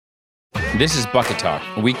This is Bucket Talk,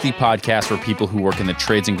 a weekly podcast for people who work in the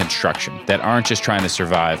trades and construction that aren't just trying to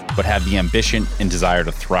survive, but have the ambition and desire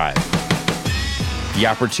to thrive. The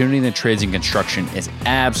opportunity in the trades and construction is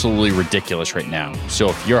absolutely ridiculous right now. So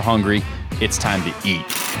if you're hungry, it's time to eat.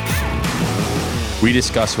 We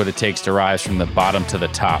discuss what it takes to rise from the bottom to the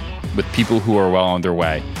top with people who are well on their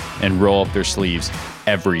way and roll up their sleeves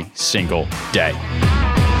every single day.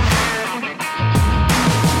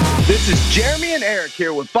 This is Jeremy and Eric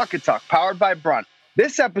here with Bucket Talk, powered by Brunt.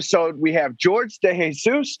 This episode, we have George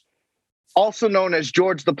DeJesus, also known as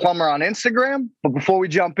George the Plumber on Instagram. But before we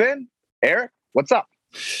jump in, Eric, what's up?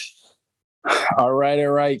 All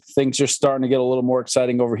right. Things are starting to get a little more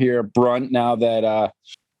exciting over here at Brunt now that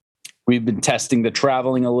we've been testing the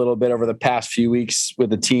traveling a little bit over the past few weeks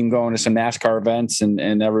with the team going to some NASCAR events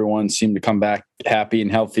and everyone seemed to come back happy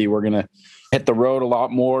and healthy. We're going to hit the road a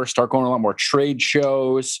lot more, start going to a lot more trade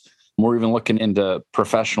shows. We're even looking into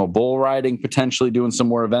professional bull riding, potentially doing some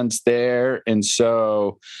more events there. And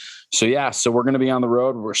so we're going to be on the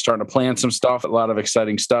road. We're starting to plan some stuff, a lot of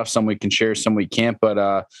exciting stuff. Some we can share, some we can't.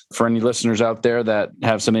 But for any listeners out there that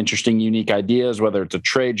have some interesting, unique ideas, whether it's a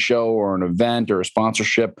trade show or an event or a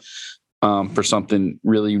sponsorship for something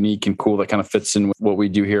really unique and cool that kind of fits in with what we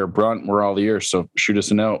do here at Brunt, we're all ears. So shoot us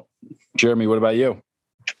a note. Jeremy, what about you?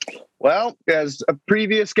 Well, as a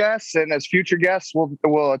previous guest and as future guests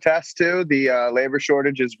will attest to, the labor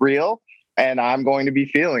shortage is real, and I'm going to be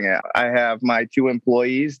feeling it. I have my 2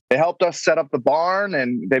 employees. They helped us set up the barn,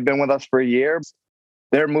 and they've been with us for a year.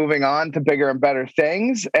 They're moving on to bigger and better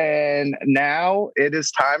things, and now it is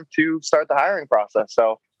time to start the hiring process.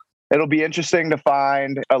 So it'll be interesting to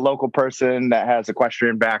find a local person that has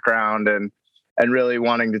equestrian background and really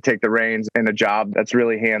wanting to take the reins in a job that's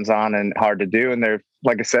really hands-on and hard to do. And they're,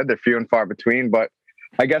 like I said, they're few and far between. But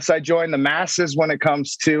I guess I join the masses when it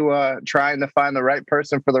comes to trying to find the right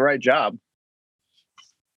person for the right job.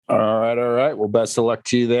 All right. Well, best of luck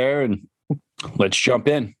to you there, and let's jump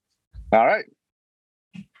in. All right.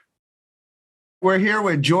 We're here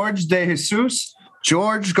with George DeJesus.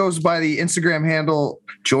 George goes by the Instagram handle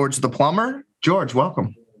George the Plumber. George,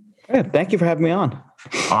 welcome. Yeah, thank you for having me on.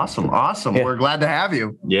 Awesome. Yeah. We're glad to have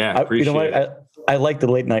you. Yeah, appreciate it. I like the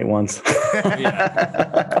late night ones.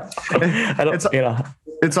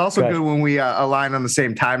 It's also good when we align on the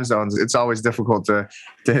same time zones. It's always difficult to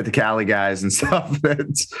hit the Cali guys and stuff. I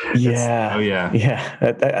didn't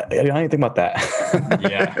think about that.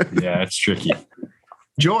 Yeah, it's tricky.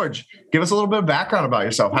 George, give us a little bit of background about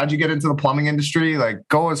yourself. How'd you get into the plumbing industry? Like,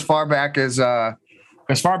 go as far back as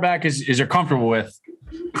you're comfortable with.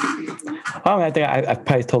 I think I've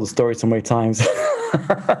probably told the story so many times.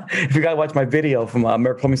 If you guys watch my video from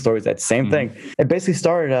American Plumbing Stories, that same thing. It basically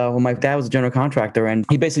started when my dad was a general contractor, and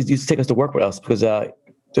he basically used to take us to work with us because it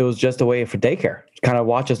was just a way for daycare. Kind of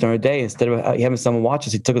watch us during the day instead of having someone watch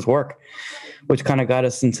us. He took us work, which kind of got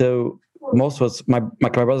us into most of us. My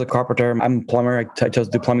brother's a carpenter. I'm a plumber. I chose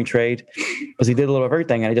to do plumbing trade because he did a little of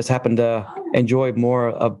everything, and I just happened to enjoy more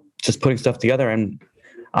of just putting stuff together. And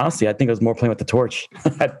honestly, I think I was more playing with the torch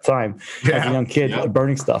at the time as a young kid,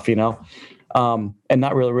 burning stuff, and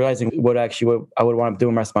not really realizing what I would want to do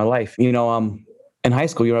the rest of my life. In high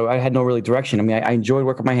school, I had no really direction. I mean, I enjoyed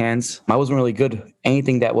working with my hands. I wasn't really good at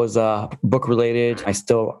anything that was book related. I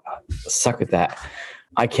still suck at that.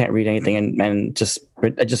 I can't read anything and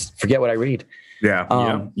I just forget what I read. Yeah.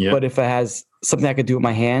 But if it has something I could do with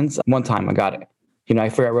my hands, one time I got it. I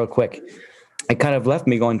figured out real quick. It kind of left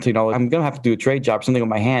me going to, I'm going to have to do a trade job, something with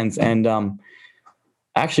my hands. And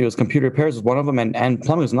actually, it was computer repairs was one of them, and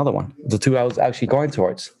plumbing was another one. The 2 I was actually going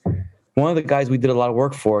towards. One of the guys we did a lot of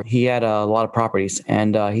work for, he had a lot of properties.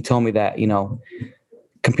 And he told me that,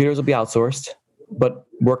 computers will be outsourced, but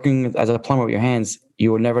working as a plumber with your hands,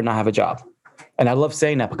 you will never not have a job. And I love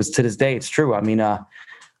saying that because to this day, it's true. I mean,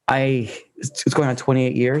 it's going on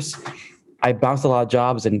 28 years. I bounced a lot of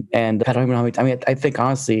jobs and I don't even know how many. I mean, I think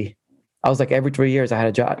honestly, I was like every 3 years I had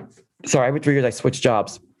a job. Sorry, every 3 years I switched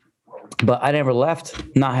jobs, but I never left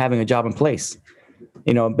not having a job in place.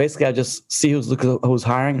 Basically I just see who's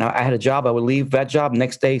hiring. I had a job. I would leave that job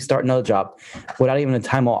next day, start another job without even a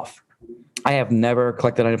time off. I have never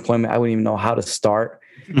collected unemployment. I wouldn't even know how to start.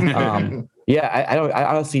 I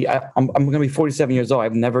honestly, I'm going to be 47 years old.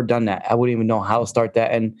 I've never done that. I wouldn't even know how to start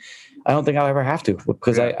that. And I don't think I'll ever have to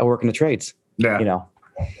because I work in the trades. Yeah.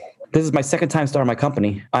 This is my second time starting my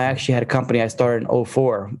company. I actually had a company I started in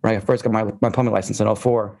 2004. Right? I first got my plumbing license in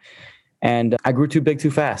 2004. And I grew too big too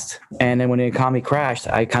fast. And then when the economy crashed,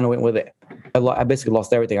 I kind of went with it. I basically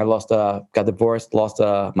lost everything. I got divorced, lost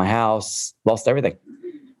my house, lost everything.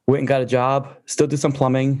 went and got a job, still do some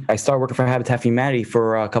plumbing. I started working for Habitat for Humanity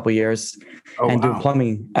for a couple of years doing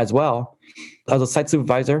plumbing as well. I was a site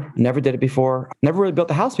supervisor, never did it before, never really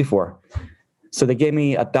built a house before. So they gave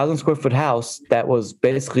me 1,000 square foot house that was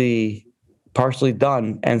basically partially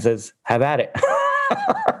done and says, have at it.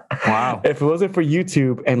 Wow. If it wasn't for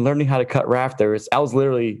YouTube and learning how to cut rafters, I was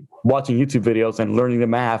literally watching YouTube videos and learning the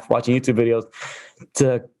math, watching YouTube videos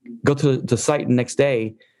to go to the site the next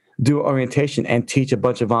day, do orientation and teach a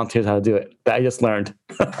bunch of volunteers how to do it that I just learned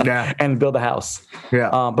and build a house. Yeah.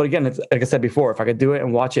 But again, it's, like I said before, if I could do it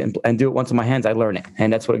and watch it and do it once in my hands, I learn it.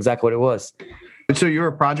 And that's exactly what it was. So you were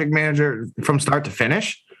a project manager from start to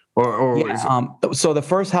finish? So the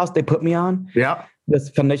first house they put me on,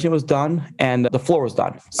 the foundation was done and the floor was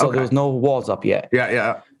done. So there was no walls up yet.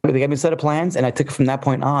 Yeah. They gave me a set of plans and I took it from that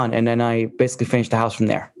point on. And then I basically finished the house from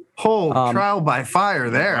there. Whole trial by fire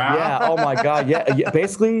there. Yeah. Oh my God. Yeah.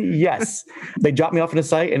 Basically, yes. They dropped me off on the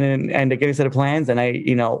site and they gave me a set of plans and I,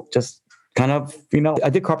 just kind of, I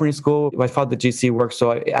did carpentry school. My father did GC work.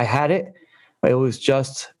 So I had it. It was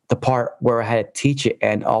just the part where I had to teach it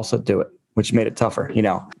and also do it, which made it tougher,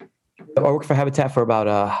 I worked for Habitat for about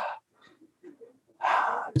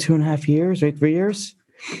 2.5 years, 3 years.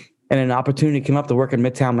 And an opportunity came up to work in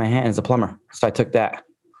Midtown Manhattan as a plumber. So I took that.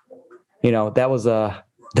 That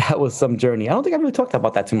was some journey. I don't think I really talked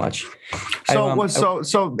about that too much.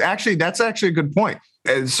 So actually, that's actually a good point.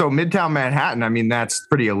 So Midtown Manhattan, I mean, that's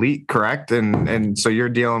pretty elite, correct? And so you're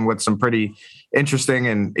dealing with some pretty interesting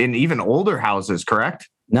and even older houses, correct?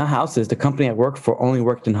 Not houses. The company I worked for only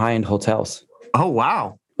worked in high-end hotels. Oh,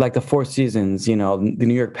 wow. Like the Four Seasons, the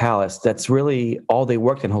New York Palace. That's really all they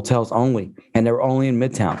worked in, hotels only. And they were only in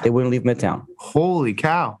Midtown. They wouldn't leave Midtown. Holy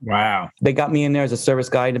cow. Wow. They got me in there as a service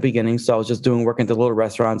guy in the beginning. So I was just working at the little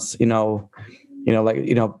restaurants,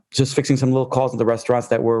 just fixing some little calls at the restaurants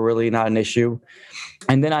that were really not an issue.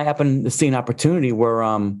 And then I happened to see an opportunity where,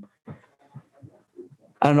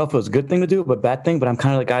 I don't know if it was a good thing to do, but bad thing, but I'm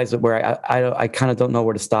kind of the guys where I kind of don't know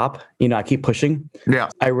where to stop. I keep pushing. Yeah.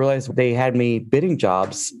 I realized they had me bidding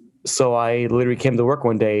jobs. So I literally came to work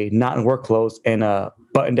one day, not in work clothes and a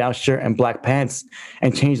button down shirt and black pants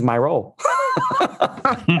and changed my role,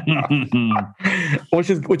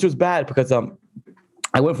 which was bad because,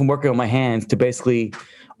 I went from working on my hands to basically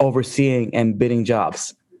overseeing and bidding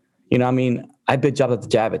jobs. I bid jobs at the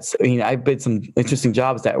Javits. I bid some interesting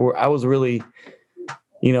jobs that I was really,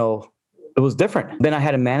 it was different. Then I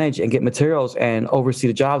had to manage and get materials and oversee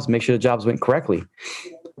the jobs, make sure the jobs went correctly.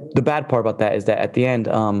 The bad part about that is that at the end,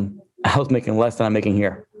 I was making less than I'm making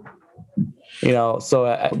here.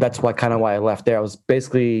 So that's why I left there. I was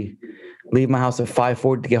basically leave my house at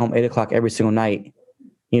 5:40 to get home 8:00 every single night.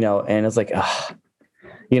 And it's like,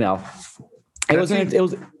 it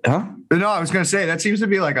was. Huh? No, I was going to say that seems to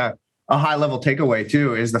be like a high level takeaway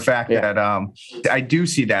too, is the fact that I do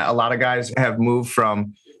see that a lot of guys have moved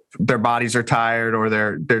from their bodies are tired or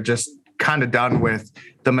they're just kind of done with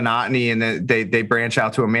the monotony and they branch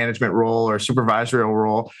out to a management role or supervisory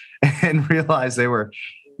role and realize they're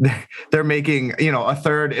making, a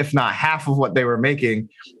third, if not half of what they were making.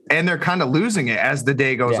 And they're kind of losing it as the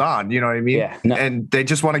day goes on. You know what I mean? Yeah. No. And they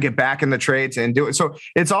just want to get back in the trades and do it. So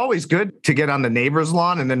it's always good to get on the neighbor's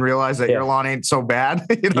lawn and then realize that your lawn ain't so bad.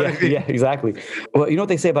 What I mean? Yeah, exactly. Well, you know what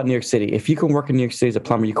they say about New York City? If you can work in New York City as a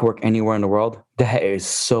plumber, you can work anywhere in the world. That is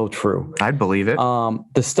so true. I'd believe it.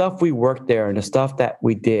 The stuff we worked there and the stuff that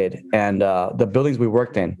we did and the buildings we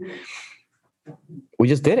worked in, we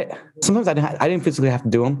just did it. Sometimes I didn't physically have to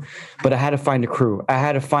do them, but I had to find a crew. I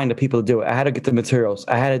had to find the people to do it. I had to get the materials.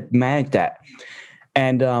 I had to manage that.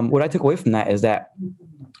 And what I took away from that is that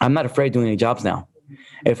I'm not afraid of doing any jobs now.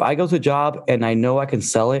 If I go to a job and I know I can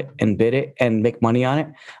sell it and bid it and make money on it,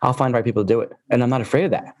 I'll find the right people to do it. And I'm not afraid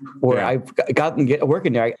of that. Or I've gotten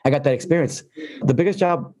working there. I got that experience. The biggest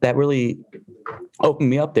job that really opened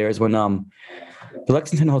me up there is when the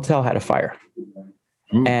Lexington Hotel had a fire.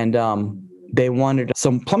 And they wanted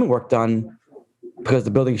some plumbing work done because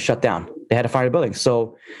the building shut down. They had to fire the building.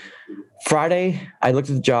 So Friday, I looked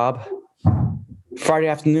at the job. Friday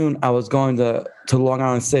afternoon, I was going to Long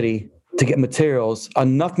Island City to get materials,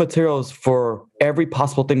 enough materials for every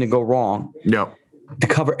possible thing to go wrong, to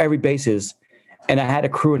cover every basis. And I had a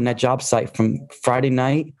crew in that job site from Friday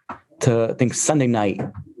night to, I think, Sunday night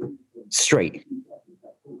straight.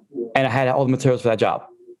 And I had all the materials for that job.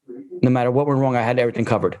 No matter what went wrong, I had everything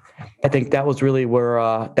covered. I think that was really where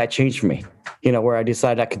that changed for me, where I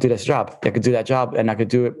decided I could do this job. I could do that job and I could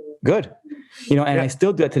do it good, and I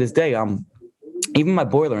still do it to this day. Even my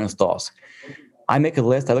boiler installs, I make a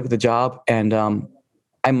list. I look at the job and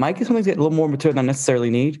I might get something to get a little more material than I necessarily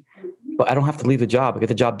need, but I don't have to leave the job. I get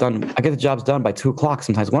the job done. I get the jobs done by 2:00,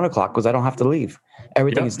 sometimes 1:00, because I don't have to leave.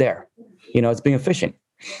 Everything is there. It's being efficient.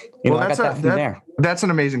 I got that from there. That's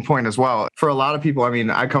an amazing point as well. For a lot of people, I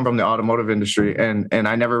mean, I come from the automotive industry, and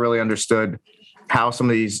I never really understood how some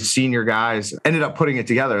of these senior guys ended up putting it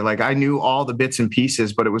together. Like, I knew all the bits and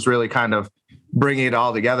pieces, but it was really kind of bringing it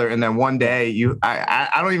all together. And then one day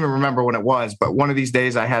I don't even remember when it was, but one of these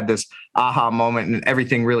days I had this aha moment and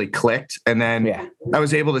everything really clicked. And then I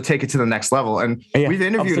was able to take it to the next level. And we've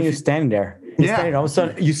interviewed you standing there. Standing, all of a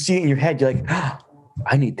sudden you see it in your head. You're like,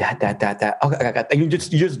 I need that. Okay, I got that. And you're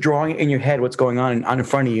just drawing it in your head what's going on in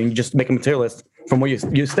front of you, and you just make a materialist from what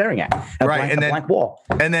you're staring at. Right. A blank wall.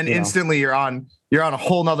 And then instantly you're on a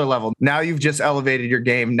whole nother level. Now you've just elevated your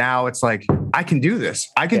game. Now it's like, I can do this.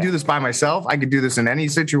 I can do this by myself. I could do this in any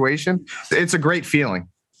situation. It's a great feeling.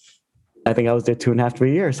 I think I was there 2.5,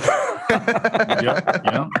 3 years.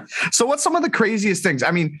 Yeah. So what's some of the craziest things?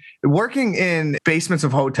 I mean, working in basements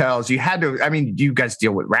of hotels, do you guys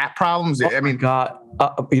deal with rat problems? God,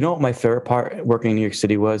 what my favorite part working in New York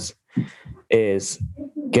City is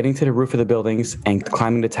getting to the roof of the buildings and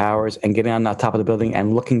climbing the towers and getting on the top of the building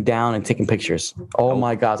and looking down and taking pictures. Oh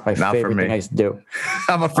my God, it's my favorite thing I used to do.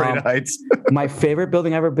 I'm afraid of heights. My favorite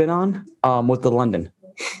building I've ever been on was the London.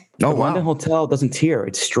 The London Hotel doesn't tier,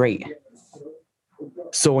 it's straight.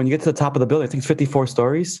 So when you get to the top of the building, I think it's 54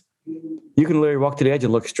 stories, you can literally walk to the edge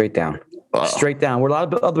and look straight down. Straight down. Where a lot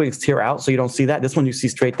of other buildings tier out, so you don't see that. This one you see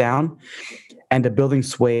straight down, and the building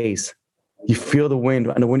sways. You feel the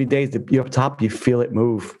wind. On the windy days, you're up top, you feel it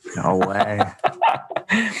move. No way.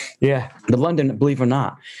 Yeah. The London, believe it or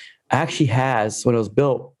not, actually has, when it was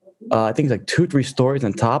built, I think it's like 2-3 stories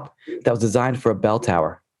on top, that was designed for a bell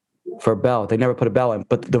tower. For a bell. They never put a bell in,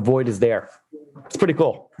 but the void is there. It's pretty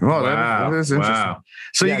cool. Well, that is interesting.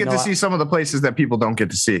 So you get to see some of the places that people don't get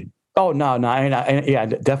to see. Oh, no. Yeah,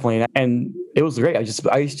 definitely. And it was great. I used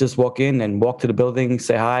to just walk in and walk to the building,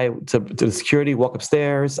 say hi to the security, walk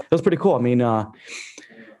upstairs. It was pretty cool. I mean,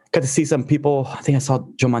 got to see some people. I think I saw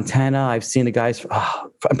Joe Montana. I've seen the guys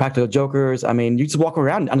from Practical Jokers. I mean, you just walk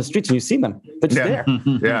around on the streets and you see them. They're just there.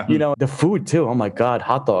 Yeah. The food too. Oh my God,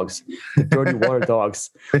 hot dogs, the dirty water dogs.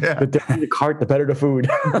 Yeah. The dirtier the cart, the better the food.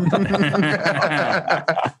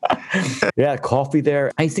 Yeah, coffee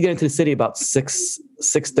there. I used to get into the city about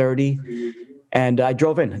 6:30, and I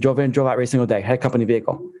drove in, drove out every single day. Had a company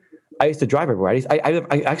vehicle. I used to drive everywhere.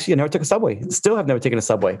 I actually never took a subway. Still have never taken a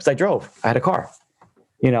subway because I drove. I had a car.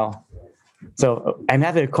 So I'm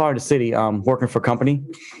having a car in the city, working for a company.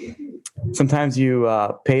 Sometimes you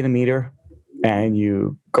pay the meter and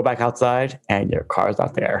you go back outside and your car's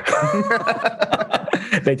not there.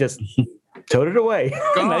 They just towed it away.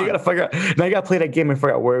 Now you got to play that game and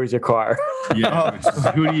figure out where is your car. Yeah.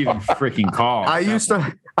 Who do you even freaking call? I used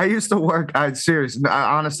to work,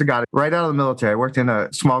 honest to God, right out of the military. I worked in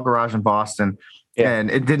a small garage in Boston. Yeah.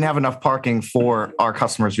 And it didn't have enough parking for our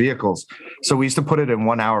customers' vehicles. So we used to put it in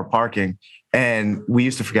 1 hour parking, and we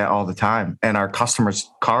used to forget all the time. And our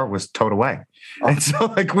customer's car was towed away. And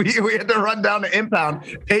so we had to run down to impound,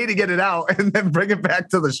 pay to get it out, and then bring it back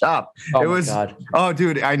to the shop. God. Oh,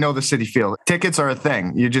 dude, I know the city feel. Tickets are a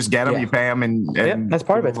thing. You just get them, you pay them, and that's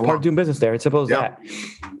part of it. It's part of doing business there. It's supposed that.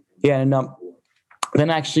 Yeah, and then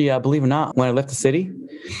actually, believe it or not, when I left the city,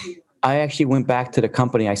 I actually went back to the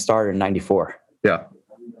company I started in '94. Yeah.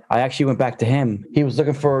 I actually went back to him. He was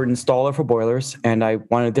looking for an installer for boilers, and I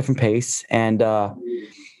wanted a different pace. And I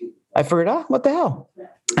figured, what the hell?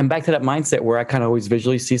 I'm back to that mindset where I kind of always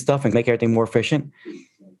visually see stuff and make everything more efficient.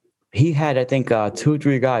 He had, I think, 2 or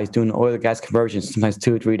 3 guys doing oil to gas conversions, sometimes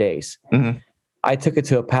 2 or 3 days. Mm-hmm. I took it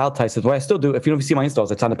to a palletized. What I still do, if you don't see my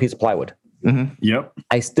installs, it's on a piece of plywood. Mm-hmm. Yep.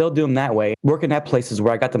 I still do them that way. Working at places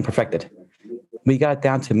where I got them perfected. We got it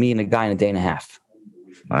down to me and a guy in a day and a half.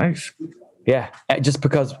 Nice. Yeah, just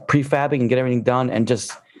because prefabbing and get everything done and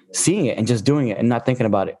just seeing it and just doing it and not thinking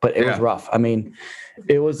about it. But it was rough. I mean,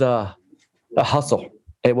 it was a hustle.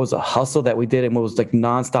 It was a hustle that we did, and it was like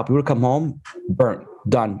nonstop. We would come home, burnt,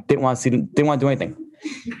 done. Didn't want to do anything.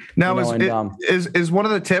 Now, is one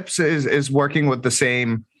of the tips is working with the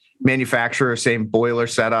same manufacturer, same boiler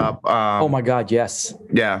setup? Oh my God, yes.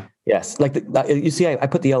 Yeah. Yes. Like you see, I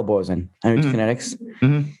put the yellow boilers in Energy Kinetics.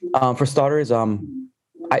 Mm-hmm. For starters,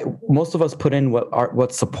 most of us put in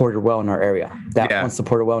what's supported well in our area. That one's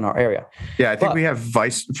supported well in our area. Yeah, I think we have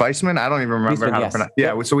Weissman. I don't even remember how to pronounce.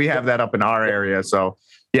 Yeah, so we have that up in our area. So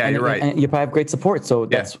you're right. And you probably have great support. So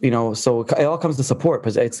that's so it all comes to support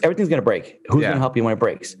because everything's going to break. Who's going to help you when it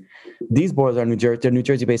breaks? These boilers are they're a New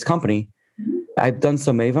Jersey-based company. I've done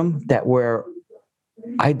some of them that where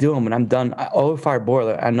I do them and I'm done. I oil fire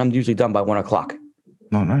boiler and I'm usually done by 1:00.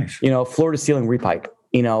 Oh, nice. Floor to ceiling repipe.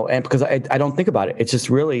 and because I don't think about it. It's just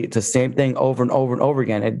really, it's the same thing over and over and over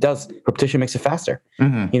again. It does. Repetition makes it faster.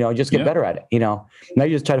 Just get better at it. Now you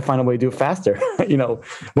just try to find a way to do it faster.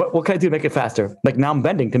 What can I do to make it faster? Like now I'm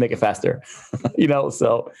bending to make it faster,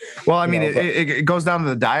 so. Well, I mean, it goes down to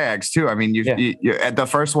the diags too. I mean, you at the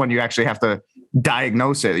first one, you actually have to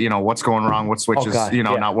diagnose it, what's going wrong, what switches,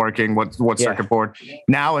 not working, what circuit board.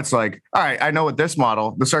 Now it's like, all right, I know with this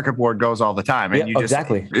model, the circuit board goes all the time. And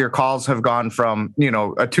your calls have gone from,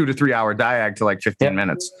 a 2 to 3 hour diag to like 15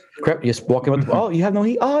 minutes. Correct. You just walk in with, you have no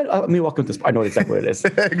heat. Let me walk in with this. I know exactly what it is.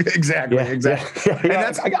 Exactly. And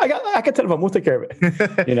that's, I can tell them, we'll take care of it.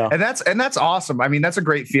 And that's awesome. I mean, that's a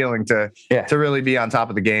great feeling to really be on top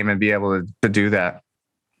of the game and be able to do that.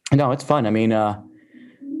 No, it's fun. I mean,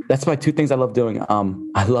 that's my two things I love doing.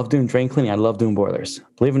 I love doing drain cleaning. I love doing boilers.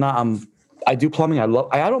 Believe it or not, I do plumbing. I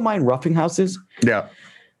don't mind roughing houses. Yeah.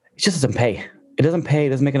 It just doesn't pay. It doesn't pay. It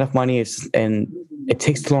doesn't make enough money. And it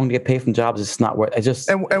takes too long to get paid from jobs. It's not worth it.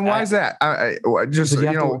 And why is that?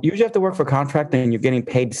 Usually have to work for a contract and you're getting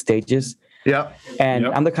paid stages. Yeah. And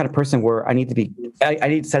I'm the kind of person where I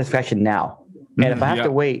need satisfaction now. And if I have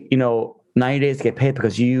to wait, 90 days to get paid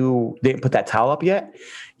because you didn't put that towel up yet,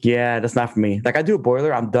 that's not for me. Like I do a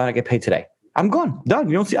boiler, I'm done. I get paid today. I'm gone, done.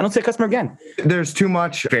 I don't see a customer again. There's too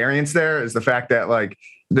much variance. There is the fact that like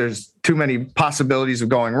there's too many possibilities of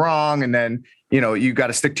going wrong, and then you got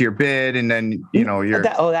to stick to your bid, and then you're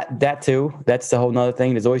that too. That's the whole nother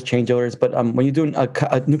thing. There's always change orders, but when you're doing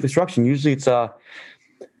a new construction, usually it's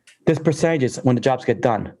there's percentages when the jobs get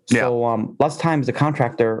done. So lots of times the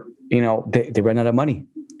contractor, they run out of money.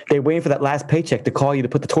 They're waiting for that last paycheck to call you to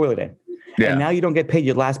put the toilet in. Yeah. And now you don't get paid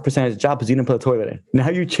your last percentage of the job because you didn't put a toilet in. Now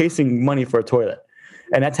you're chasing money for a toilet.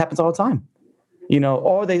 And that happens all the time.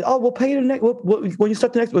 Or we'll pay you when they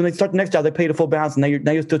start the next job, they pay you the full balance. And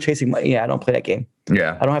now you're still chasing money. Yeah, I don't play that game.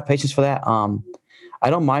 Yeah. I don't have patience for that. I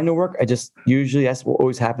don't mind the work. I just usually that's what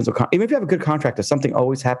always happens. Even if you have a good contractor, something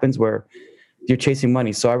always happens where you're chasing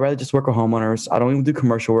money. So I'd rather just work with homeowners. I don't even do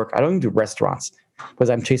commercial work. I don't even do restaurants because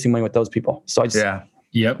I'm chasing money with those people. So I just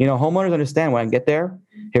homeowners understand when I get there,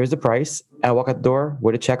 here's the price. I walk out the door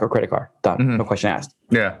with a check or credit card. Done. Mm-hmm. No question asked.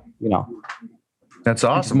 Yeah. That's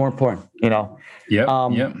awesome. It's more important,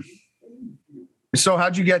 Yep. So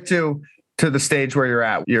how'd you get to the stage where you're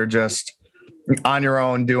at? You're just on your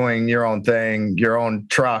own, doing your own thing, your own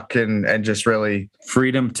truck, and just really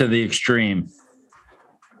freedom to the extreme.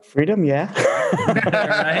 Freedom, yeah.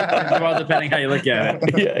 Right? Well, depending how you look at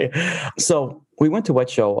it. Yeah. So we went to Wet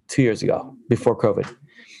Show 2 years ago before COVID.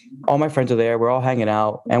 All my friends are there. We're all hanging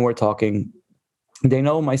out and we're talking. They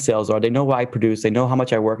know what my sales are. They know what I produce. They know how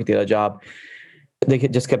much I work at the other job. They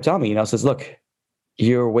just kept telling me, says, look,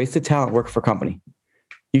 you're wasted talent working for a company.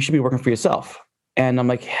 You should be working for yourself. And I'm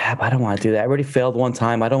like, yeah, but I don't want to do that. I already failed one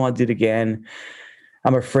time. I don't want to do it again.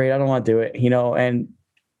 I'm afraid I don't want to do it,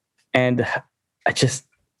 and I just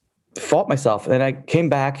fought myself. And I came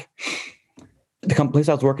back. The place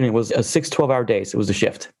I was working in was a 12-hour days. It was a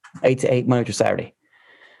shift, 8 to 8, Monday through Saturday.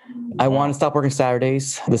 I wanted to stop working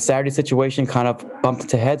Saturdays. The Saturday situation kind of bumped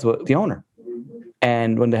into heads with the owner.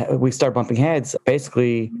 And when we started bumping heads,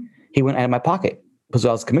 basically he went out of my pocket because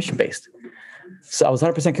I was commission-based. So I was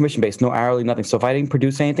 100% commission-based, no hourly, nothing. So if I didn't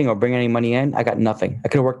produce anything or bring any money in, I got nothing. I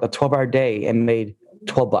could have worked a 12-hour day and made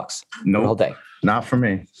 $12 the whole day. Not for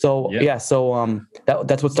me. So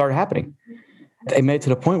that's what started happening. It made it to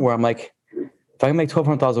the point where I'm like, if I can make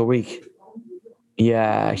 $1,200 a week,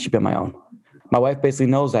 I should be on my own. My wife basically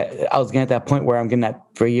knows that I was getting at that point where I'm getting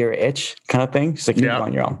that 3-year itch kind of thing. She's like, you need to go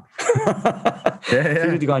on your own.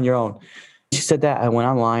 You need to go on your own. She said that. I went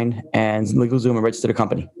online and LegalZoom and registered a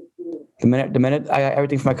company. The minute I got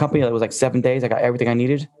everything for my company, it was like 7 days. I got everything I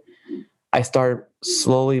needed. I started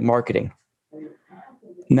slowly marketing.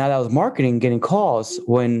 Now that I was marketing, getting calls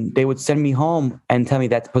when they would send me home and tell me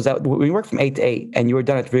that when you worked from 8 to 8 and you were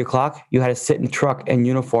done at 3 o'clock, you had to sit in the truck in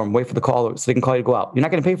uniform, wait for the call so they can call you to go out. You're not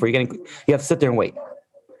going to pay for it. You have to sit there and wait.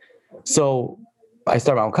 So I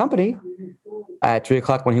started my own company. At 3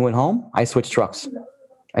 o'clock when he went home, I switched trucks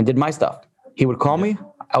and did my stuff. He would call me.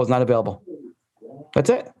 I was not available. That's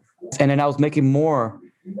it. And then I was making more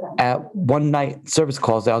at one night service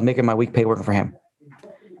calls that I was making my week pay working for him.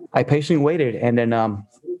 I patiently waited, and then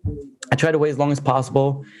I tried to wait as long as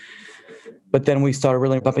possible. But then we started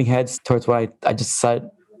really bumping heads towards why I just decided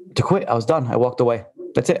to quit. I was done. I walked away.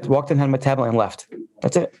 That's it. Walked in, had my tablet, and left.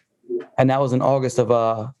 That's it. And that was in August of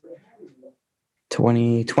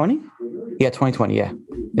 2020? Yeah, 2020, yeah.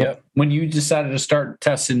 Yep. When you decided to start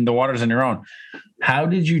testing the waters on your own, how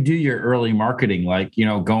did you do your early marketing? Like,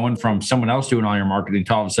 going from someone else doing all your marketing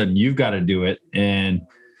to all of a sudden you've got to do it and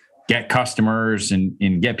get customers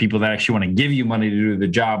and get people that actually want to give you money to do the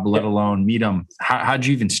job, let alone meet them? How'd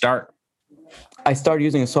you even start? I started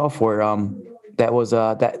using a software that was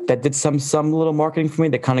that did some little marketing for me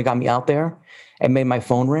that kind of got me out there and made my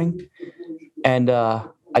phone ring. And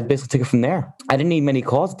I basically took it from there. I didn't need many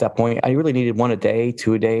calls at that point. I really needed 1 a day,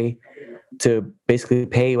 2 a day to basically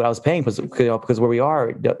pay what I was paying because where we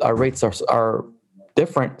are, our rates are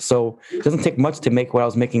different. So it doesn't take much to make what I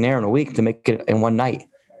was making there in a week to make it in one night,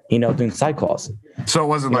 doing side calls. So it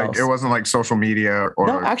wasn't like social media or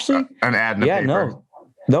no, actually, an ad in the paper.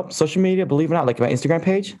 Nope. Social media, believe it or not, like my Instagram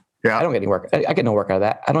page. Yeah. I don't get any work. I get no work out of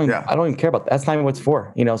that. I don't even care about that. That's not even what it's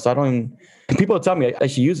for, so I don't even, people tell me I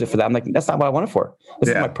should use it for that. I'm like, that's not what I want it for. This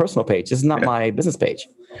is my personal page. This is not my business page.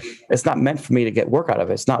 It's not meant for me to get work out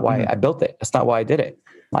of it. It's not why I built it. That's not why I did it.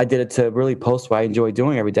 I did it to really post what I enjoy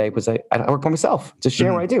doing every day because I work by myself to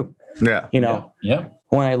share what I do. Yeah. Yeah.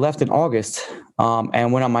 When I left in August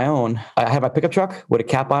and went on my own, I had my pickup truck with a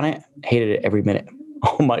cap on it. Hated it every minute.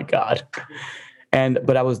 Oh my God.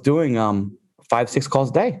 But I was doing 5-6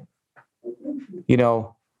 calls a day.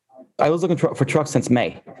 I was looking for trucks since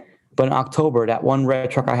May, but in October, that one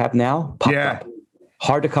red truck I have now popped up.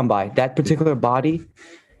 Hard to come by. That particular body,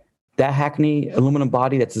 that Hackney aluminum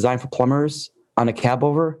body that's designed for plumbers on a cab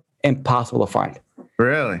over, impossible to find.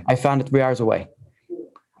 Really? I found it 3 hours away.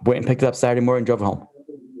 Went and picked it up Saturday morning and drove it home.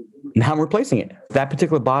 Now I'm replacing it. That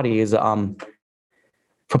particular body is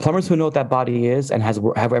for plumbers who know what that body is and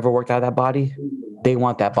have ever worked out of that body, they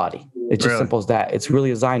want that body. It's just simple as that. It's really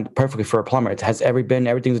designed perfectly for a plumber. It has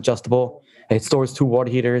everything's adjustable. It stores 2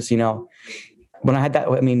 water heaters, When I had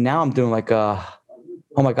that, now I'm doing like, oh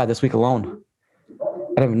my God, this week alone. I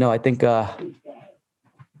don't even know. I think I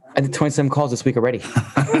did 27 calls this week already.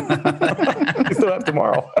 I still have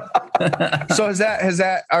tomorrow. So so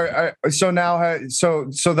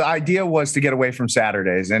the idea was to get away from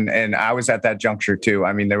Saturdays, and I was at that juncture too.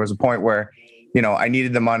 There was a point where, I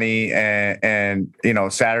needed the money and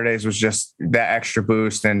Saturdays was just that extra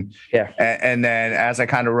boost. And then as I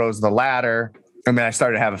kind of rose the ladder, I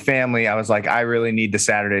started to have a family. I was like, I really need the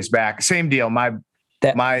Saturdays back. Same deal. My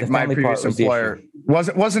previous employer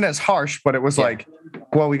wasn't as harsh, but it was like,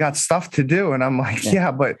 well, we got stuff to do. And I'm like,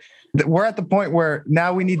 but we're at the point where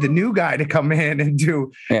now we need the new guy to come in and do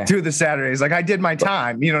the Saturdays. Like I did my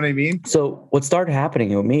time, you know what I mean? So what started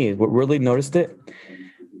happening with me, what really noticed it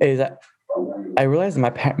is that I realized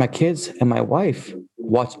my kids and my wife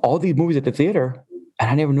watched all these movies at the theater and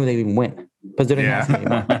I never knew they even went because they didn't ask me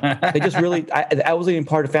anymore. They just really, I wasn't even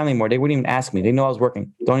part of the family anymore. They wouldn't even ask me. They know I was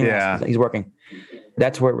working. Don't even ask me. He's working.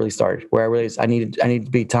 That's where it really started, where I realized I needed to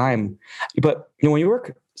be time. But when you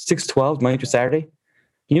work 6-12 Monday through Saturday,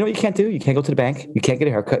 what you can't do? You can't go to the bank. You can't get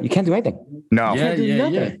a haircut. You can't do anything. No. You can't do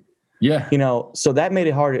nothing. Yeah. So that made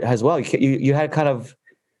it hard as well. You had to kind of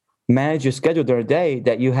manage your schedule during the day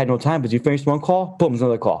that you had no time, but you finished one call, boom, there's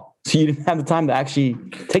another call. So you didn't have the time to actually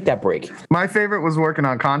take that break. My favorite was working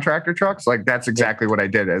on contractor trucks. Like that's exactly what I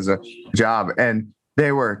did as a job. And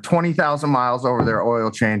they were 20,000 miles over their oil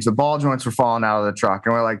change. The ball joints were falling out of the truck.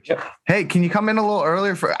 And we're like, hey, can you come in a little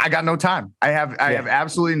earlier? I got no time. I have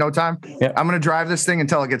absolutely no time. Yep. I'm going to drive this thing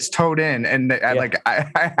until it gets towed in. And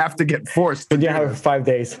I have to get forced. And you have it for 5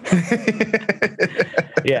 days.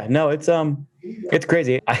 It's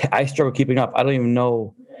crazy. I struggle keeping up. I don't even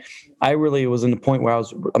know. I really was in the point where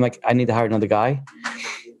I'm like, I need to hire another guy.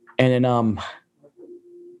 And then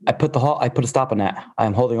I put a stop on that.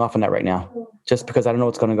 I'm holding off on that right now just because I don't know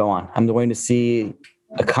what's going to go on. I'm waiting to see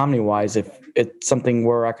economy wise if it's something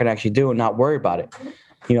where I can actually do and not worry about it.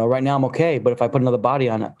 Right now I'm okay, but if I put another body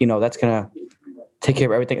on it, that's going to take care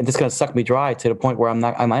of everything. It's going to suck me dry to the point where I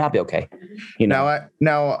might not be okay. Now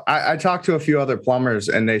I talked to a few other plumbers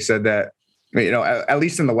and they said that, at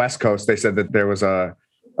least in the West Coast, they said that there was a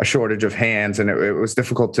shortage of hands and it was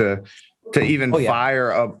difficult to even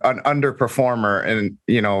fire an underperformer. And,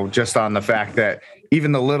 just on the fact that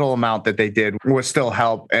even the little amount that they did was still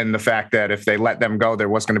help. And the fact that if they let them go, there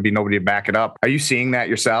was going to be nobody to back it up. Are you seeing that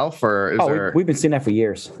yourself or we've been seeing that for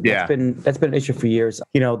years. Yeah. That's been an issue for years.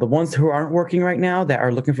 The ones who aren't working right now that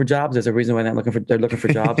are looking for jobs, there's a reason why they're looking for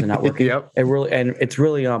jobs and not working. Yep. It's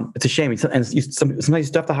really it's a shame. And sometimes you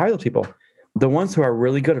still have to hire those people. The ones who are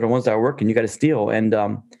really good are the ones that are working. You got to steal. And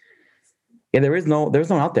there's no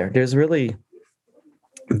one out there. There's really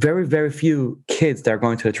very, very few kids that are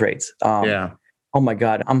going to the trades. Oh my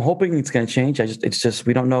God. I'm hoping it's going to change. It's just,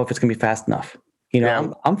 we don't know if it's going to be fast enough.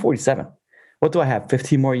 I'm 47. What do I have?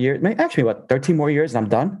 15 more years? Actually, 13 more years and I'm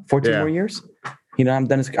done? 14 more years? I'm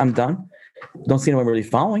done. I'm done. Don't see anyone really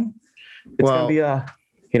following. It's going to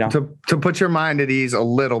be you know. To put your mind at ease a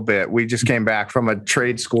little bit, we just came back from a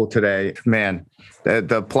trade school today. Man,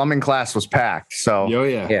 the plumbing class was packed. So,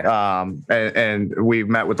 and we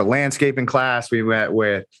met with the landscaping class. We met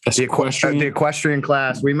with the equestrian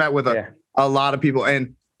class. We met with a lot of people.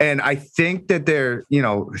 And I think that they're, you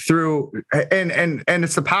know, through and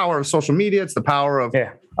it's the power of social media. It's the power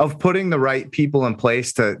of putting the right people in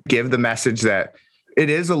place to give the message that it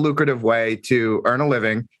is a lucrative way to earn a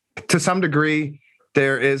living. To some degree,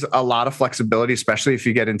 there is a lot of flexibility, especially if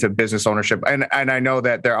you get into business ownership. And I know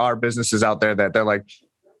that there are businesses out there that they're like,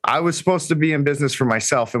 I was supposed to be in business for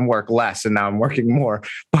myself and work less, and now I'm working more.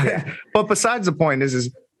 But besides the point is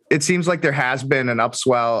it seems like there has been an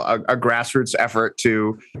upswell, a grassroots effort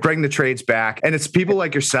to bring the trades back. And it's people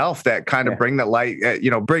like yourself that kind of bring the light,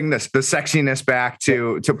 bring the sexiness back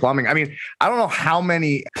to plumbing. I mean, I don't know how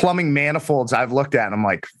many plumbing manifolds I've looked at and I'm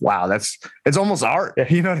like, wow, it's almost art.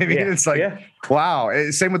 You know what I mean? It's like, wow.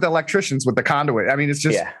 Same with the electricians with the conduit. I mean, it's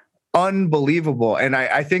just unbelievable. And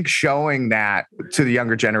I think showing that to the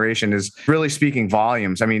younger generation is really speaking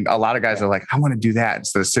volumes. I mean, a lot of guys are like, I want to do that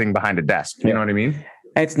instead of sitting behind a desk. You know what I mean?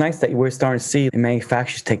 And it's nice that we're starting to see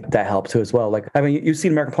manufacturers take that help too as well. Like, I mean, you've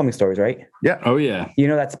seen American Plumbing Stories, right? Yeah. Oh, yeah. You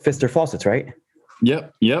know, that's Pfister Faucets, right?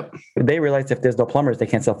 Yep. They realize if there's no plumbers, they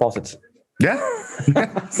can't sell faucets. Yeah.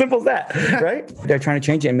 Simple as that, right? They're trying to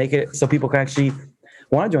change it and make it so people can actually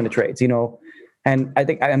want to join the trades, you know. And I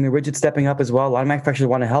think, Rigid's stepping up as well. A lot of manufacturers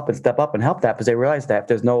want to help and step up and help that because they realize that if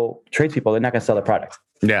there's no tradespeople, they're not going to sell their product.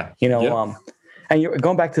 Yeah. You know, and you're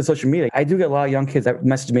going back to social media. I do get a lot of young kids that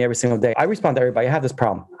message me every single day. I respond to everybody. I have this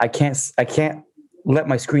problem. I can't let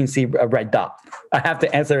my screen see a red dot. I have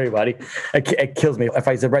to answer everybody. It kills me if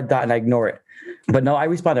I see a red dot and I ignore it. But no, I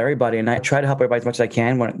respond to everybody and I try to help everybody as much as I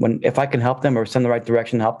can when if I can help them or send the right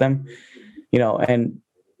direction to help them, you know, and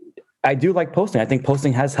I do like posting. I think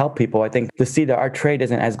posting has helped people. I think to see that our trade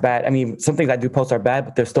isn't as bad. I mean, some things I do post are bad,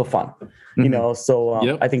 but they're still fun, you know? So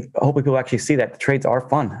I think hopefully people actually see that the trades are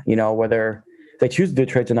fun, you know, whether they choose to do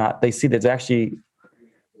trades or not, they see there's actually,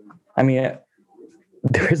 I mean,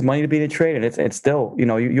 there is money to be in a trade and it's still, you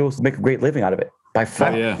know, you'll make a great living out of it by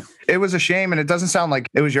far. Oh, yeah. It was a shame. And it doesn't sound like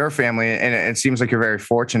it was your family. And it seems like you're very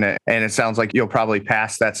fortunate. And it sounds like you'll probably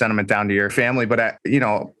pass that sentiment down to your family. But, you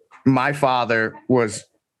know, my father was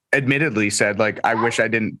admittedly said, like, I wish I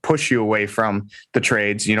didn't push you away from the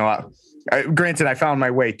trades. You know, granted, I found my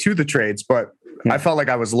way to the trades, but I felt like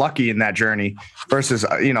I was lucky in that journey versus,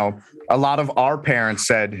 you know, a lot of our parents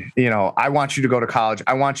said, you know, I want you to go to college.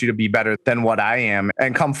 I want you to be better than what I am.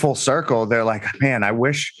 And come full circle, they're like, man, I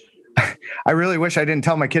really wish I didn't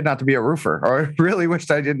tell my kid not to be a roofer, or I really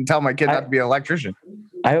wished I didn't tell my kid not to be an electrician.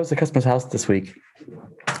 I was at a customer's house this week.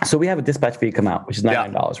 So we have a dispatch fee come out, which is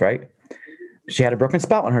 $99, right? She had a broken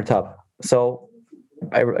spout on her tub. So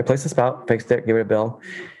I replaced the spout, fixed it, gave her a bill.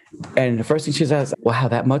 And the first thing she says, wow,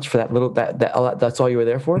 that much for that little, that's all you were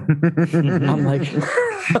there for? I'm like,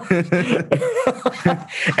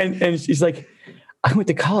 and she's like, I went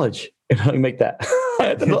to college and I make that.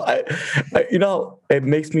 You know, it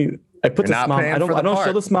makes me, I put the smile. I don't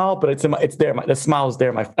show the smile, but it's there. The smile is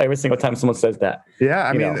there. Every single time someone says that. Yeah,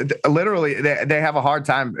 I mean, literally, they have a hard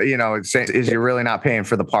time. You know, saying you're really not paying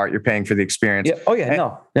for the part; you're paying for the experience. Yeah. Oh yeah,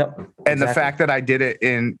 And the fact that I did it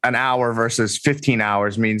in an hour versus 15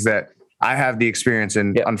 hours means that I have the experience,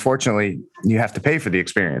 and unfortunately, you have to pay for the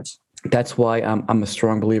experience. That's why I'm a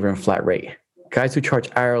strong believer in flat rate. Guys who charge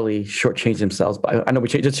hourly shortchange themselves. But I know we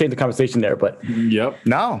just changed the conversation there, but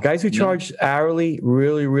guys who charge hourly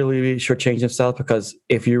really, really shortchange themselves, because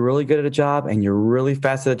if you're really good at a job and you're really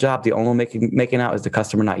fast at a job, the only making out is the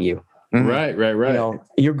customer, not you. Mm-hmm. Right. You know,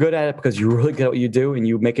 you're good at it because you're really good at what you do and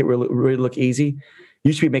you make it really, really look easy.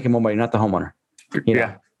 You should be making more money, not the homeowner. You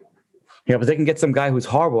know? You know, but they can get some guy who's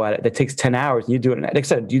horrible at it that takes 10 hours and you do it. Like I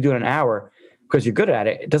said, you do it in an hour. Because you're good at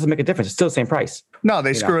it, it doesn't make a difference. It's still the same price. No,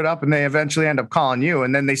 they screw it up and they eventually end up calling you,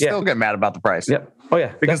 and then they still get mad about the price. Yep. Oh,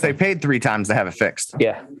 yeah. Because they paid 3 times to have it fixed.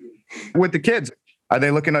 Yeah. With the kids, are they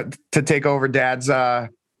looking to take over dad's, to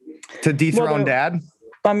dethrone dad?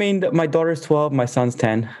 I mean, my daughter's 12, my son's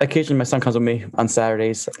 10. Occasionally, my son comes with me on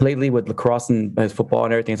Saturdays. Lately, with lacrosse and his football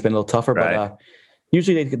and everything, it's been a little tougher. Right. But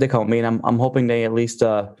usually they come with me, and I'm hoping they at least,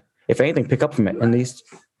 if anything, pick up from it. At least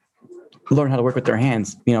learn how to work with their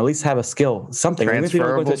hands, you know, at least have a skill, something.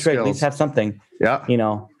 Transferable skills. Trade, at least have something. Yeah. You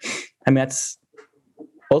know, I mean, that's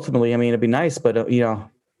ultimately, I mean, it'd be nice, but you know,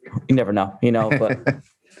 you never know, you know, but.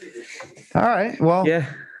 All right. Well,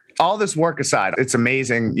 all this work aside, it's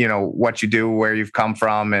amazing, you know, what you do, where you've come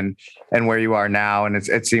from and where you are now. And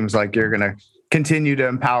it seems like you're going to continue to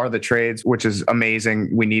empower the trades, which is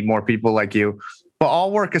amazing. We need more people like you. But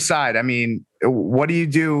all work aside, I mean, what do you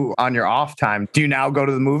do on your off time? Do you now go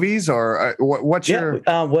to the movies, or what's your?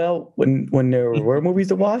 Well, when there were movies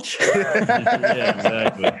to watch,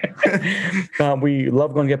 Yeah, exactly. we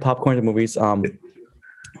love going to get popcorn to movies. Now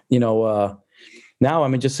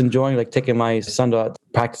I'm just enjoying like taking my son to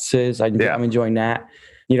practices. I'm enjoying that.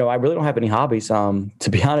 I really don't have any hobbies. To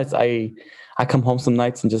be honest, I come home some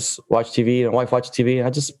nights and just watch TV, and wife watch TV, and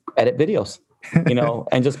I just edit videos.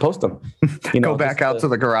 And just post them. Go back out to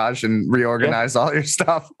the garage and reorganize all your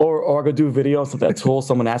stuff. Or go do a video, something at school.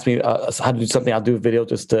 Someone asked me how to do something. I'll do a video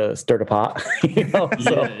just to stir the pot.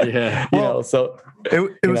 So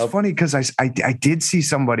it was funny because I did see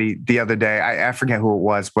somebody the other day. I forget who it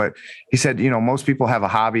was, but he said, most people have a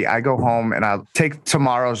hobby. I go home and I'll take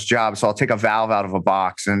tomorrow's job. So I'll take a valve out of a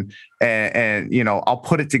box and I'll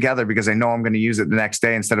put it together because I know I'm going to use it the next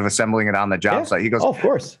day instead of assembling it on the job site. He goes, of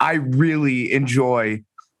course. I really enjoy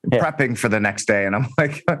prepping for the next day. And I'm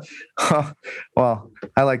like, well,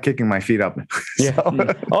 I like kicking my feet up.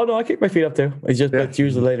 Oh no, I kick my feet up too. It's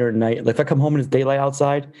usually later at night. Like if I come home and it's daylight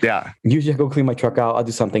outside, usually I go clean my truck out. I'll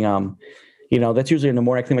do something. That's usually in the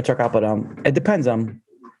morning. I clean my truck out, but it depends.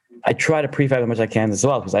 I try to prefab as much as I can as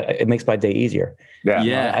well because it makes my day easier.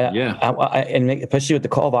 And especially with the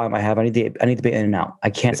call volume I have, I need to be in and out. I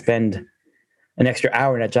can't spend an extra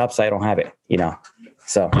hour in that job site. I don't have it.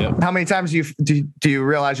 So how many times do you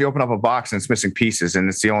realize you open up a box and it's missing pieces and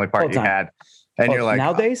it's the only part you had, and you're like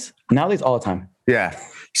nowadays all the time. Yeah.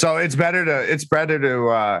 So it's better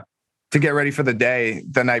to get ready for the day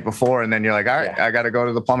the night before, and then you're like, all right, I got to go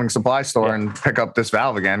to the plumbing supply store and pick up this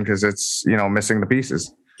valve again because it's missing the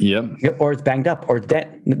pieces. Yep. Or it's banged up or it's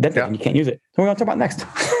dead and you can't use it. So we're going to talk about next.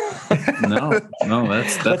 No,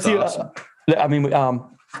 that's awesome.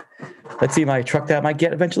 Let's see my truck that I might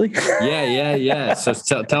get eventually. Yeah. So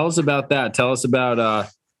tell us about that. Tell us about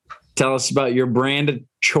your brand of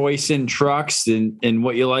choice in trucks and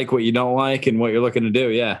what you like, what you don't like, and what you're looking to do.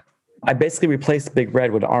 Yeah. I basically replaced the Big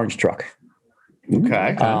Red with an orange truck.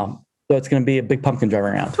 Okay. So it's going to be a big pumpkin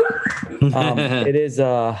driving around. It is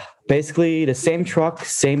basically the same truck,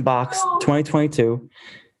 same box, 2022.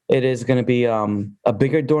 It is going to be a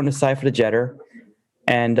bigger door on the side for the jetter,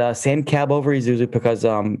 and same cab over Isuzu because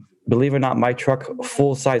believe it or not, my truck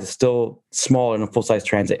full size is still smaller than a full size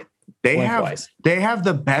Transit. They have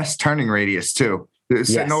the best turning radius too.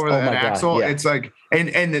 Sitting over that axle, it's like,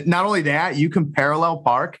 and not only that, you can parallel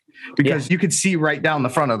park because you can see right down the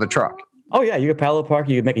front of the truck. Oh yeah, you can parallel park.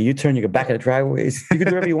 You can make a U-turn. You can back in the driveway. You can do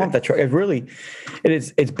whatever you want with that truck.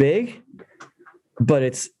 It's big, but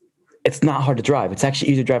it's not hard to drive. It's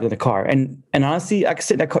actually easier to drive than a car. And honestly, I could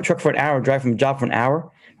sit in that truck for an hour, drive from a job for an hour,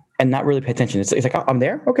 and not really pay attention. It's like, oh, I'm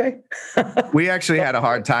there, okay. We actually had a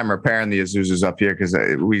hard time repairing the Isuzus up here because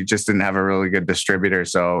we just didn't have a really good distributor.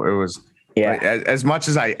 So it was. Yeah. As much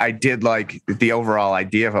as I did like the overall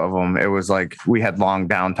idea of them, it was like we had long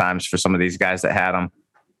downtimes for some of these guys that had them.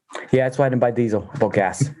 Yeah, that's why I didn't buy diesel. I bought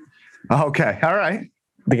gas. Okay. All right.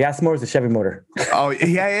 The gas motor is the Chevy motor. Oh,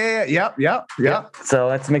 yeah. Yep. So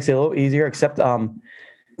that makes it a little easier, except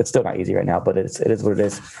it's still not easy right now, but it is what it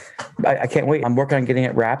is. I can't wait. I'm working on getting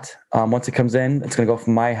it wrapped. Once it comes in, it's going to go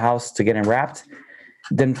from my house to getting wrapped,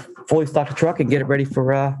 then fully stock the truck and get it ready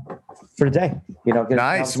for the day.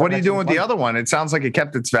 Nice. What are you doing with the other one? It sounds like it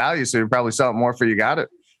kept its value, so you probably sell it more for you got it.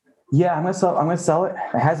 Yeah, I'm gonna sell it.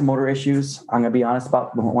 It has motor issues. I'm gonna be honest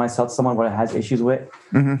about when I sell to someone what it has issues with.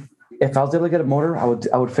 Mm-hmm. If I was able to get a motor, I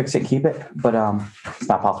would fix it and keep it, but it's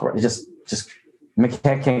not possible. It just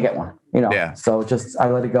mechanic can't get one. Yeah. So I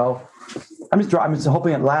let it go. I'm just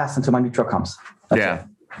hoping it lasts until my new truck comes. That's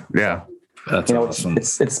it. That's awesome.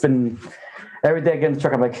 It's been every day I get in the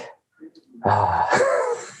truck. I'm like,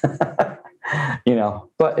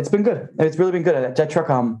 but it's been good. It's really been good. That truck,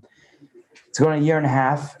 it's going a year and a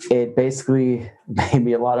half. It basically made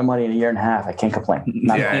me a lot of money in a year and a half. I can't complain.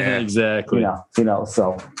 Exactly.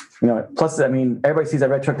 So plus, everybody sees that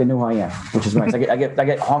red truck, they know who I am, which is nice. I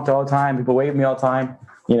get honked all the time. People wave at me all the time,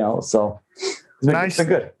 so it's been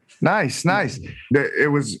good. Nice.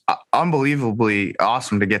 It was unbelievably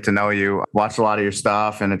awesome to get to know you. Watched a lot of your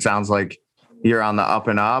stuff, and it sounds like you're on the up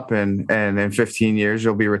and up, and in 15 years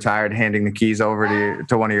you'll be retired, handing the keys over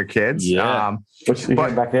to one of your kids. Yeah. Which you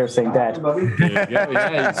back there saying, "Dad." There you go.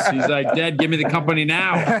 Yeah, he's like, "Dad, give me the company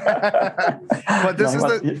now." But this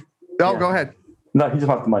go ahead. No, he just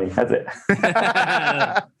wants the money. That's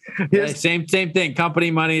it. Same thing. Company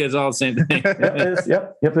money is all the same thing.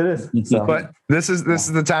 Yep, it is. So. But this is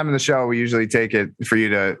the time in the show we usually take it for you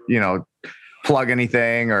to plug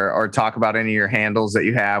anything or talk about any of your handles that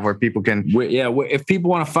you have where people can. If people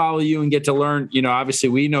want to follow you and get to learn, obviously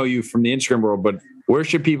we know you from the Instagram world, but Where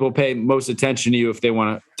should people pay most attention to you if they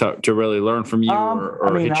want to really learn from you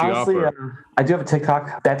or hit you honestly, up? I do have a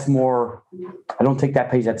TikTok. That's more, I don't take that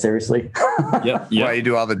page that seriously. Yep. Why you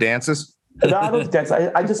do all the dances? No, I don't dance.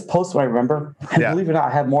 I just post when I remember. And believe it or not,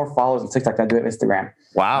 I have more followers on TikTok than I do at Instagram.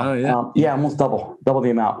 Wow. Oh, yeah. Almost double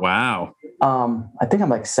the amount. Wow. I think I'm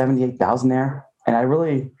like 78,000 there. And I don't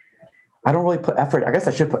really put effort. I guess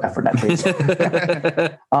I should put effort in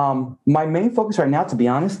that page. My main focus right now, to be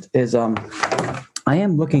honest, is I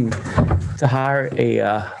am looking to hire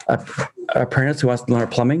a apprentice who wants to learn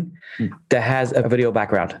plumbing that has a video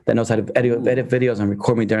background, that knows how to edit videos and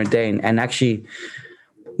record me during the day. And actually,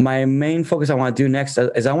 my main focus I want to do next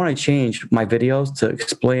is I want to change my videos to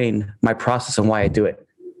explain my process and why I do it.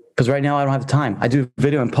 Because right now I don't have the time. I do a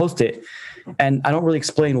video and post it, and I don't really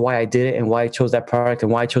explain why I did it and why I chose that product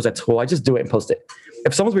and why I chose that tool. I just do it and post it.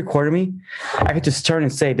 If someone's recording me, I could just turn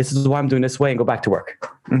and say, this is why I'm doing this way, and go back to work,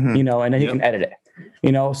 and then he can edit it,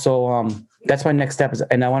 so that's my next step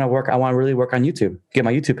and I want to really work on YouTube, get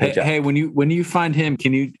my YouTube page up. Hey, when you find him,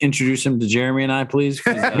 can you introduce him to Jeremy and I, please?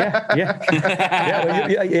 Yeah.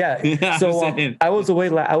 So I was away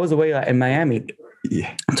in Miami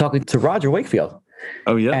talking to Roger Wakefield.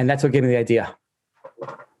 Oh yeah. And that's what gave me the idea.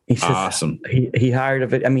 He says, awesome. He hired a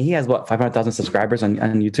video. I mean, he has 500,000 subscribers on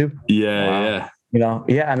YouTube. Yeah.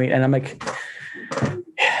 I mean, and I'm like,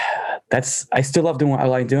 I still love doing what I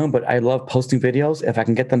like doing, but I love posting videos if I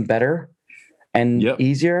can get them better and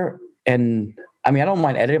easier. And I mean, I don't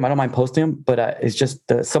mind editing them, I don't mind posting them, but it's just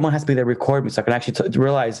someone has to be there to record me so I can actually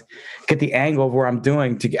get the angle of where I'm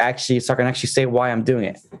doing so I can actually say why I'm doing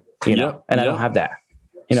it. And I don't have that.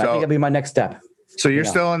 I think that'll be my next step. So you're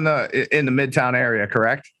still in the Midtown area,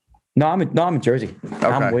 correct? No, I'm in Jersey. Okay.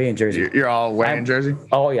 I'm way in Jersey. You're all way in Jersey?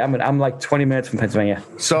 Oh yeah, I'm like 20 minutes from Pennsylvania.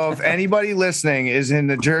 So if anybody listening is in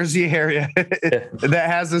the Jersey area that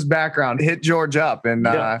has this background, hit George up and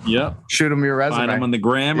shoot him your resume. Find him on the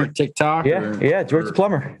gram or TikTok. George the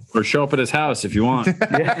plumber. Or show up at his house if you want.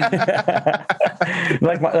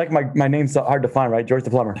 like my name's so hard to find, right? George the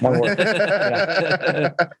plumber. One word.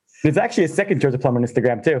 There's actually a second George the plumber on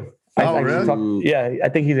Instagram too. Really? I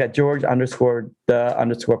think he's at George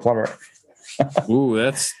 _ plumber. Ooh,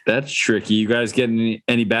 that's tricky. You guys getting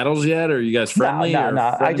any battles yet? Or are you guys friendly?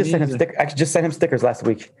 No. I just sent him stickers last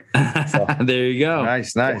week. So. There you go.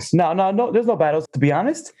 Nice. No. There's no battles. To be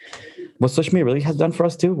honest, what social media really has done for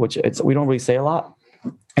us too, which we don't really say a lot.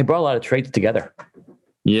 It brought a lot of trades together.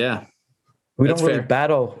 Yeah. We don't really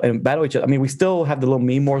battle each other. I mean, we still have the little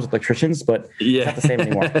meme wars with electricians, but it's not the same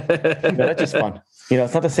anymore. That's just fun.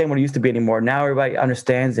 It's not the same what it used to be anymore. Now everybody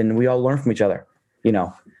understands and we all learn from each other.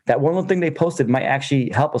 That one little thing they posted might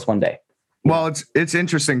actually help us one day. Well, it's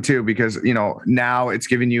interesting too, because, now it's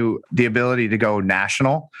giving you the ability to go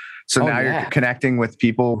national. So now you're connecting with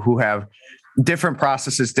people who have different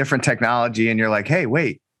processes, different technology. And you're like, hey,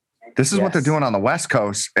 wait, this is what they're doing on the West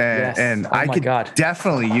Coast. And I could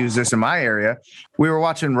definitely use this in my area. We were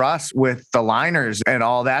watching Russ with the liners and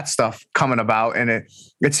all that stuff coming about. And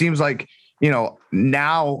it seems like,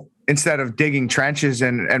 now instead of digging trenches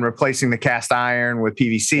and replacing the cast iron with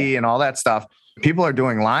PVC and all that stuff, people are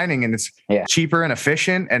doing lining, and it's cheaper and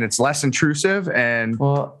efficient, and it's less intrusive. And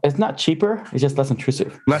it's not cheaper; it's just less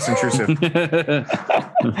intrusive.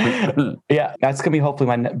 Yeah, that's gonna be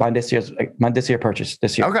hopefully my this year purchase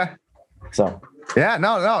this year. Okay. So. Yeah,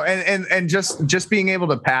 no, and just being able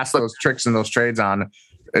to pass those tricks and those trades on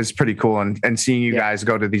is pretty cool, and seeing you guys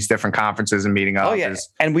go to these different conferences and meeting up. Oh yeah,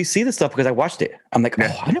 and we see the stuff because I watched it. I'm like,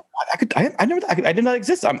 I didn't know it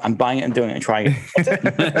exists. I'm buying it and doing it and trying it. That's it.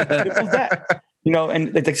 It was that.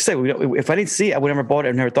 And like I said, if I didn't see it, I would never bought it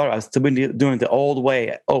and never thought of it. I was still doing it the old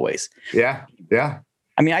way always. Yeah.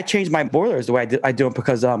 I mean, I changed my boilers the way I do it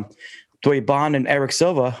because the way Bond and Eric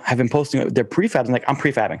Silva have been posting their prefabs. I'm like, I'm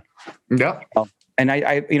prefabbing. Yeah. And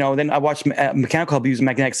I then I watched Mechanical Hub use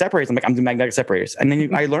magnetic separators. I'm like, I'm doing magnetic separators. And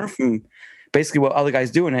then I learn from basically what other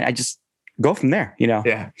guys do. And I just go from there,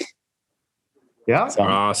 Yeah. So,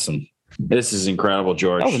 awesome. This is incredible,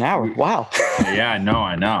 George. That was an hour. Wow. Yeah, I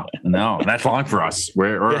know. That's long for us.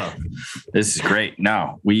 This is great.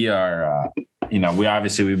 No, we are,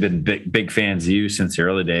 we've been big fans of you since the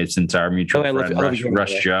early days, since our mutual friend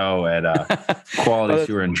Rush Joe at Quality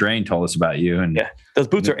Sewer and Drain told us about you. And those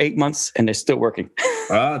boots are 8 months and they're still working.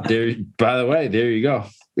 By the way, there you go.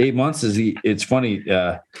 8 months it's funny.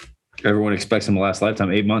 Everyone expects them to last a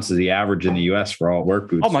lifetime. 8 months is the average in the U.S. for all work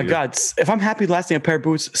boots. Oh my God. If I'm happy lasting a pair of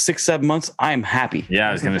boots 6-7 months, I'm happy. Yeah,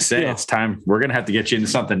 I was going to say, it's time. We're going to have to get you into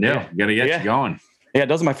something new. We got to get you going. Yeah,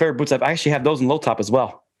 those are my favorite boots. I actually have those in low top as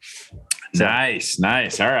well. So, Nice.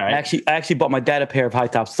 All I right. actually bought my dad a pair of high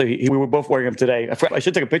tops. So we were both wearing them today. I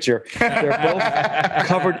should take a picture. They're both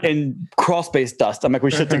covered in crawl space dust. I'm like,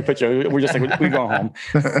 we should take a picture. We're just like, we go home.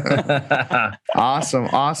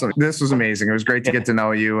 Awesome. This was amazing. It was great to get to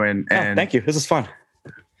know you and Thank you. This is fun.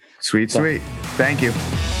 Sweet. Thank you.